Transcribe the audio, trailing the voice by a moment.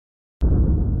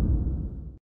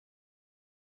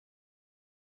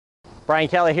Brian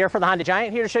Kelly here for the Honda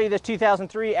Giant, here to show you this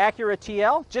 2003 Acura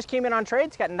TL. Just came in on trade.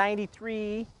 It's got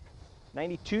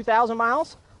 92,000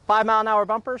 miles, 5-mile-an-hour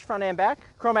bumpers, front and back,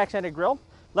 chrome accented grille,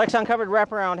 Lexan covered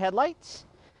wraparound headlights,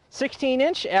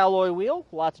 16-inch alloy wheel,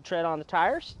 lots of tread on the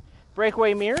tires,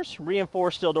 breakaway mirrors,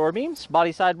 reinforced steel door beams,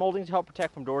 body side molding to help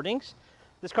protect from door dings.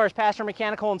 This car's passed our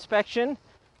mechanical inspection.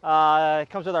 It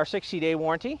comes with our 60-day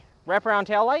warranty. Wraparound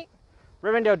tail light,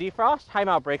 rear window defrost, high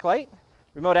mount brake light,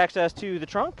 remote access to the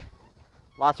trunk.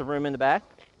 Lots of room in the back.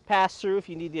 Pass through if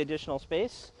you need the additional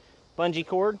space. Bungee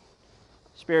cord,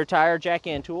 spare tire, jack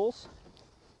and tools.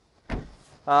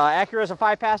 Acura is a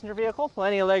 5-passenger vehicle,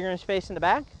 plenty of legroom space in the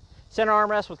back. Center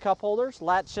armrest with cup holders,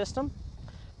 latch system,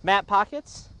 mat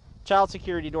pockets, child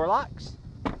security door locks.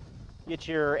 Get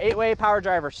your 8-way power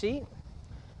driver seat,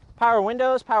 power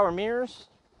windows, power mirrors,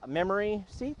 memory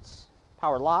seats,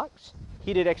 power locks,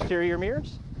 heated exterior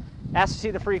mirrors. Ask to see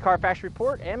the free CARFAX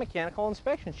report and mechanical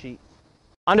inspection sheet.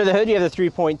 Under the hood, you have the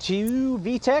 3.2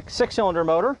 VTEC 6-cylinder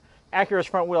motor, Acura's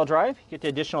front-wheel drive. Get the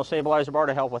additional stabilizer bar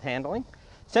to help with handling.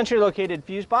 Centrally located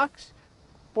fuse box,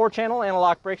 4-channel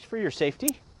anti-lock brakes for your safety,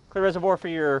 clear reservoir for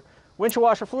your windshield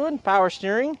washer fluid, power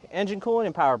steering, engine coolant,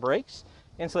 and power brakes,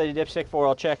 insulated dipstick for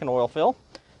oil check and oil fill,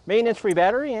 maintenance-free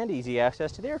battery, and easy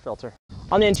access to the air filter.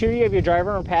 On the interior, you have your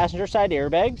driver and passenger side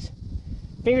airbags,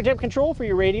 fingertip control for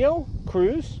your radio,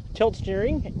 cruise, tilt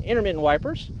steering, intermittent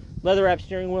wipers, leather-wrapped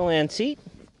steering wheel and seat,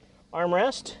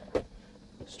 armrest,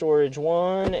 storage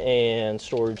 1 and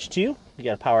storage 2. You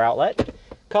got a power outlet,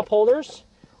 cup holders,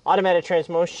 automatic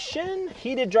transmission,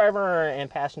 heated driver and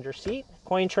passenger seat,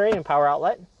 coin tray and power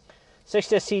outlet,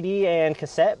 6-disc CD and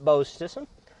cassette Bose system,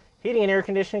 heating and air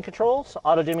conditioning controls,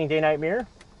 auto dimming day-night mirror,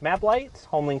 map lights,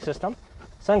 home link system,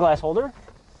 sunglass holder,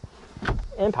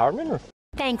 and power moonroof.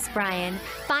 Thanks, Brian.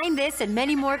 Find this and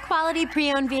many more quality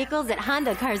pre-owned vehicles at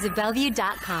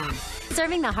HondaCarsOfBellevue.com.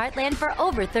 Serving the heartland for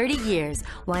over 30 years,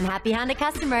 one happy Honda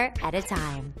customer at a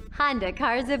time. Honda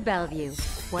Cars of Bellevue.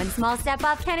 One small step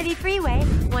off Kennedy Freeway,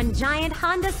 one giant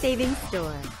Honda savings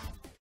store.